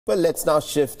Well, let's now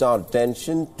shift our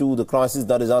attention to the crisis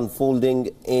that is unfolding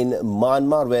in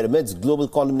Myanmar, where amidst global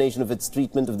condemnation of its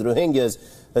treatment of the Rohingyas,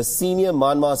 a senior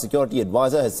Myanmar Security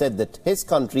Advisor has said that his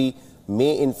country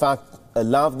may in fact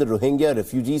allow the Rohingya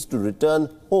refugees to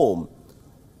return home.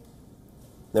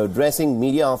 Now, addressing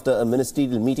media after a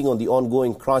ministerial meeting on the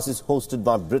ongoing crisis hosted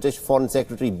by British Foreign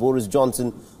Secretary Boris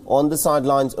Johnson on the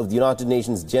sidelines of the United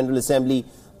Nations General Assembly,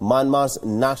 Myanmar's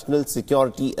National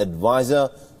Security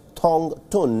Advisor Thong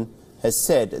Tun has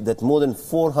said that more than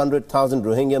 400,000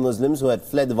 Rohingya Muslims who had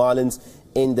fled the violence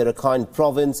in the Rakhine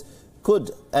province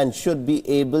could and should be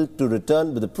able to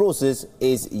return, but the process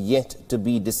is yet to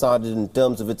be decided in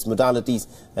terms of its modalities,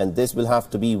 and this will have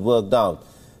to be worked out.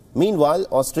 Meanwhile,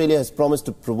 Australia has promised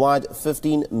to provide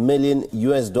 $15 million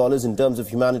in terms of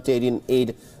humanitarian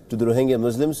aid to the Rohingya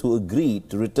Muslims who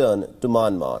agreed to return to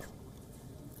Myanmar.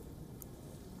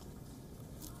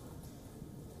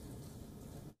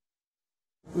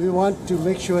 We want to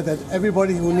make sure that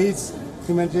everybody who needs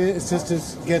humanitarian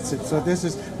assistance gets it. So this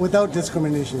is without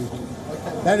discrimination.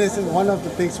 That is one of the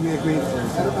things we agreed for.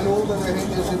 And all the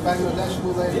Rohingyas in Bangladesh,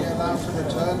 will they be allowed to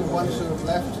return? The ones who have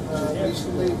left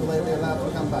recently, will they be allowed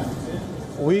to come back?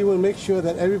 We will make sure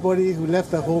that everybody who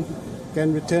left the home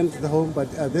can return to the home, but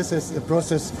this is the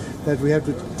process that we have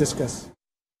to discuss.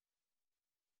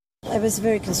 It was a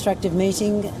very constructive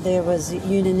meeting. There was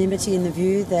unanimity in the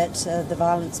view that the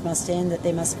violence must end, that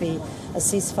there must be a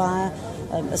ceasefire.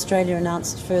 Australia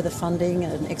announced further funding,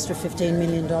 an extra $15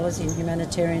 million in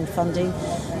humanitarian funding.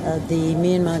 The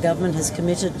Myanmar government has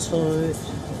committed to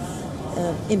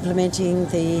implementing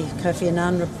the Kofi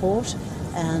Annan report,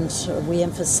 and we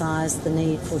emphasise the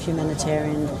need for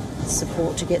humanitarian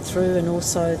support to get through, and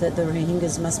also that the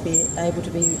Rohingyas must be able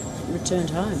to be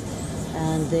returned home.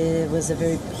 And there was a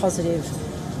very positive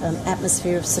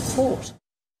atmosphere of support.